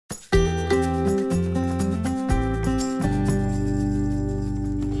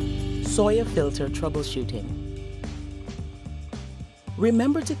Sawyer filter troubleshooting.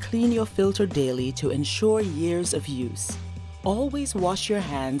 Remember to clean your filter daily to ensure years of use. Always wash your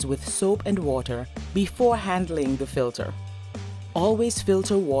hands with soap and water before handling the filter. Always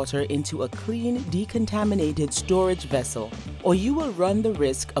filter water into a clean, decontaminated storage vessel, or you will run the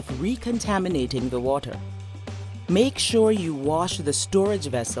risk of recontaminating the water. Make sure you wash the storage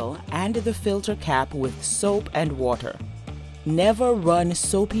vessel and the filter cap with soap and water. Never run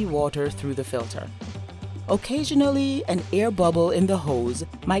soapy water through the filter. Occasionally, an air bubble in the hose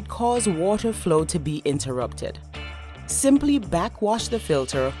might cause water flow to be interrupted. Simply backwash the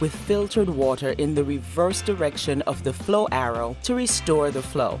filter with filtered water in the reverse direction of the flow arrow to restore the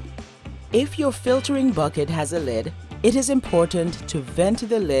flow. If your filtering bucket has a lid, it is important to vent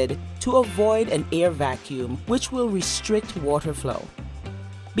the lid to avoid an air vacuum, which will restrict water flow.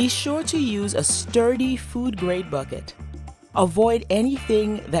 Be sure to use a sturdy food-grade bucket. Avoid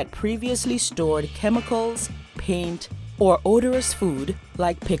anything that previously stored chemicals, paint, or odorous food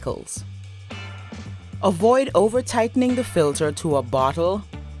like pickles. Avoid over-tightening the filter to a bottle,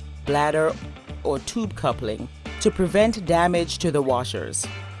 bladder, or tube coupling to prevent damage to the washers.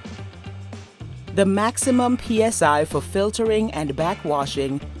 The maximum PSI for filtering and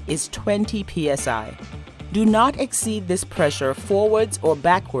backwashing is 20 PSI. Do not exceed this pressure forwards or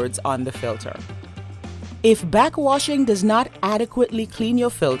backwards on the filter. If backwashing does not adequately clean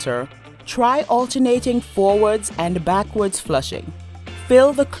your filter, try alternating forwards and backwards flushing.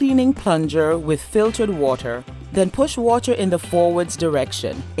 Fill the cleaning plunger with filtered water, then push water in the forwards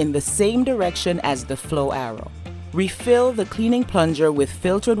direction, in the same direction as the flow arrow. Refill the cleaning plunger with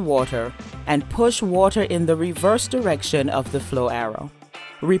filtered water and push water in the reverse direction of the flow arrow.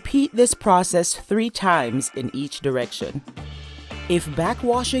 Repeat this process 3 times in each direction. If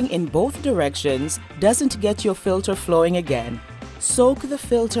backwashing in both directions doesn't get your filter flowing again, soak the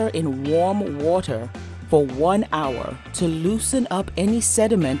filter in warm water for 1 hour to loosen up any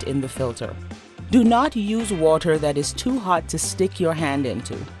sediment in the filter. Do not use water that is too hot to stick your hand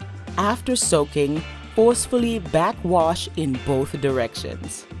into. After soaking, forcefully backwash in both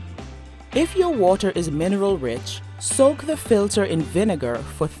directions. If your water is mineral rich, soak the filter in vinegar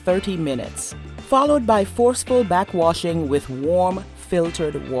for 30 minutes, followed by forceful backwashing with warm,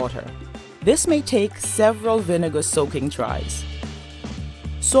 filtered water. This may take several vinegar soaking tries.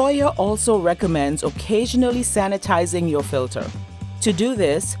 Sawyer also recommends occasionally sanitizing your filter. To do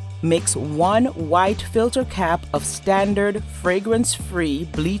this, mix 1 white filter cap of standard fragrance-free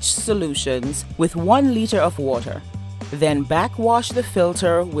bleach solutions with 1 liter of water. Then backwash the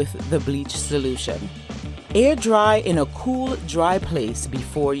filter with the bleach solution. Air dry in a cool, dry place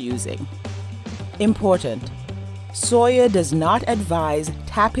before using. Important: Sawyer does not advise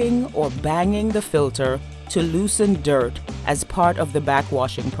tapping or banging the filter to loosen dirt as part of the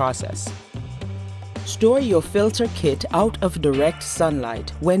backwashing process. Store your filter kit out of direct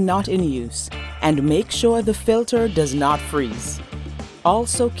sunlight when not in use, and make sure the filter does not freeze.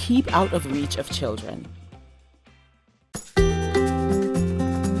 Also, keep out of reach of children.